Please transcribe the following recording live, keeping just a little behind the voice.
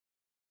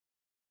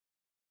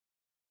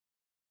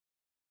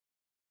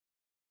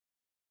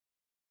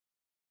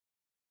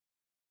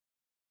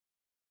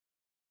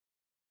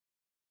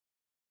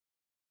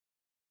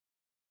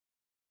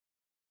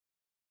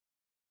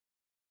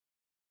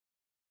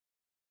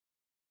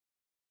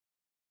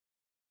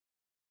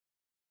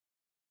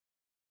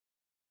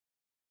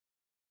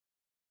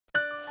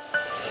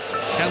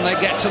they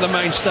get to the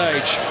main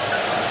stage.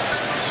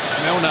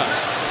 Milner,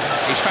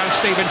 he's found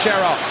Steven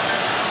Gerrard.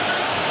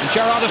 And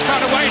Gerrard has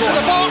found a way into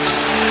the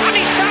box, and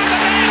he's found the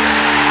net!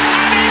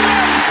 And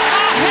England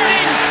are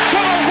heading to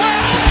the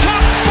World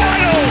Cup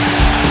finals!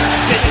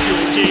 St.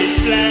 George's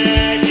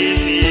flag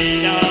is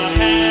in our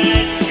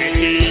hands, we're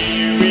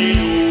hearing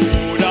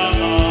all our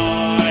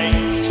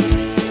might.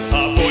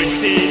 Our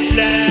voices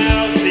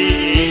loud, the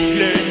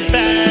England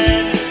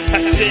fans, a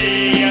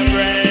sea of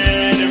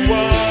red and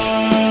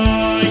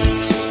white.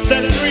 The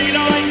three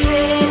lines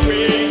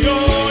roaring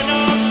on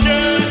our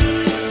shirts,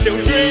 still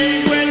dream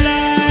when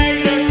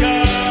they look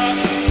up.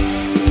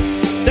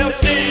 They'll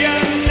see a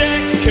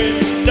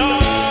second star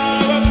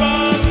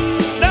above,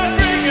 they'll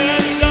bring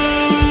us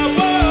our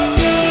World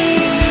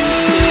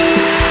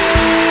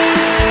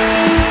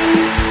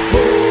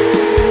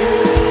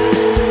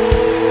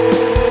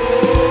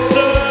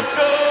The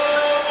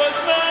goal was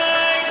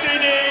made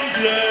in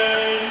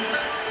England,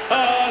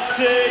 our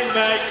team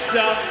makes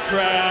us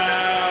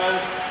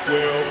proud.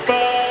 We'll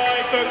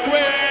fight for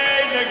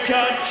Queen and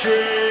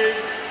country,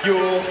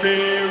 you'll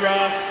hear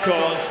us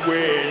 'cause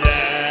we're loud.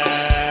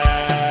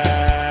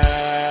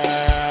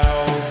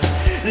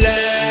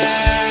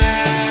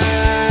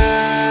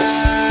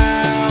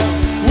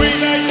 Loud. We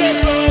made the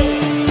ball,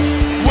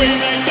 we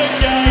made the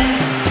game,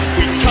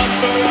 we come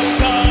for our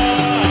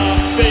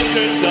cup,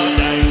 England's our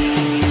name.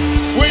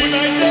 We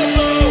made the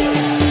ball,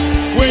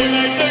 we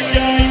made the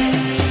game,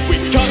 we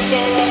come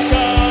for our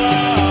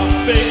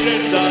cup,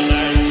 England's our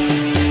name.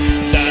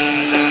 Na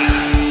na,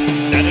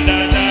 na na na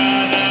na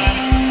na,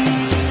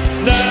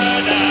 na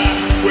na,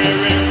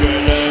 we're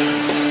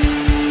England.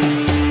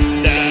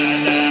 Na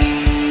na,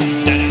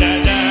 na na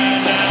na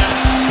na,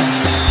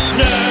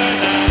 na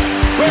na,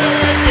 we're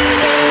England.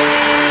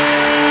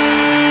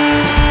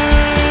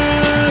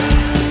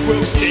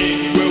 We'll sing,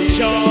 we'll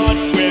chant,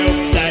 we'll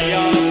play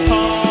our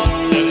part.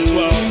 The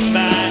 12th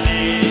man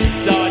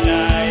is our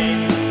name.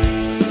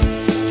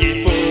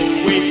 Give all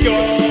we've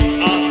got,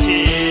 our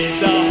tears,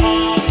 our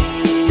heart.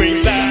 Bring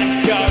back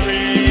our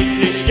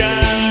English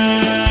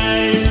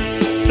game.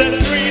 The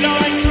three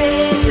lines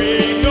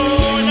roaring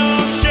on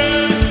our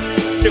shirts,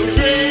 still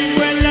dream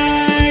when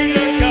they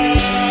look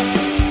up.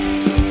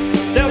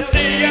 They'll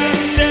see a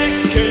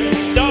second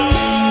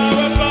star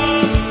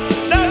above,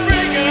 they'll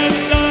bring us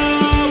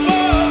our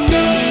World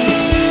Cup.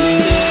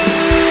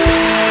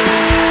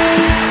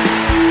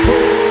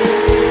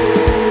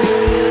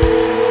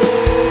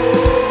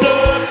 The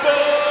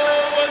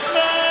ball was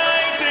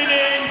made in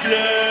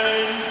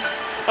England,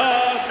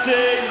 our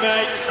team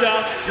makes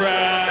us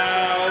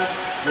proud.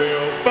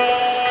 We'll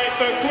fight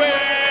for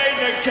Queen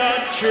and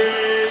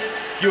country,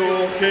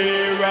 you'll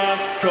hear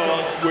us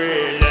 'cause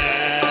we're loud.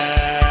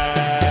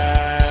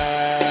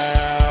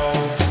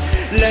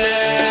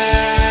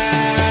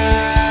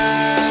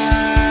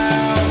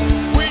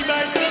 Loud. We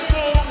made the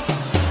ball,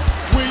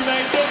 we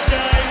made the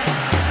game,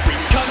 we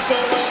come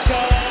for our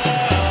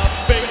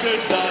cup,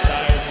 England's our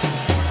name.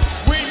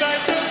 We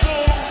made the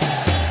ball,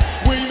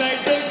 we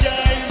made the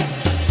game,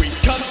 we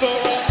come for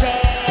our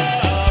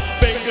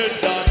cup,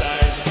 England's our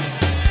name.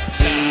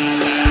 Na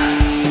na,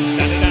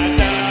 na na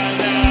na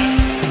na,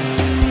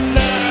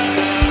 na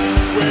na,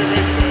 we're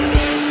England.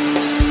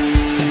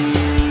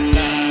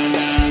 Na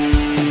na,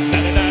 na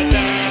na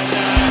na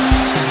na,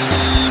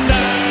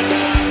 na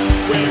na,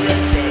 we're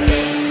England.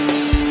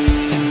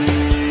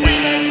 We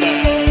made the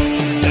ball,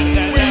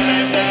 we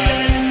made the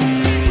game,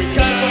 we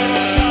come for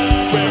our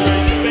cup, we're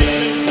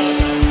England's our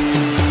name.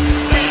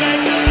 We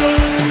made the ball,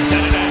 we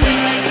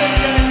made the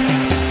game,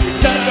 we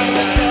come for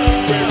our cup,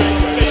 we're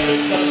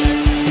England's our name.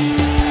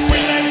 We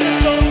made the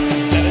ball,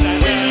 we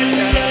made the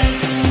game,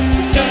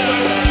 we come for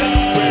our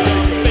cup, we're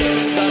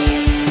England's our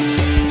name.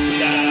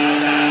 Na na,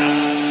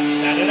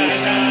 na na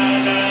na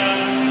na,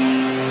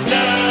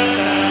 na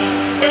na,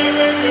 we're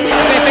England.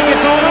 They think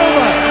it's all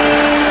over.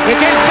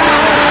 It is.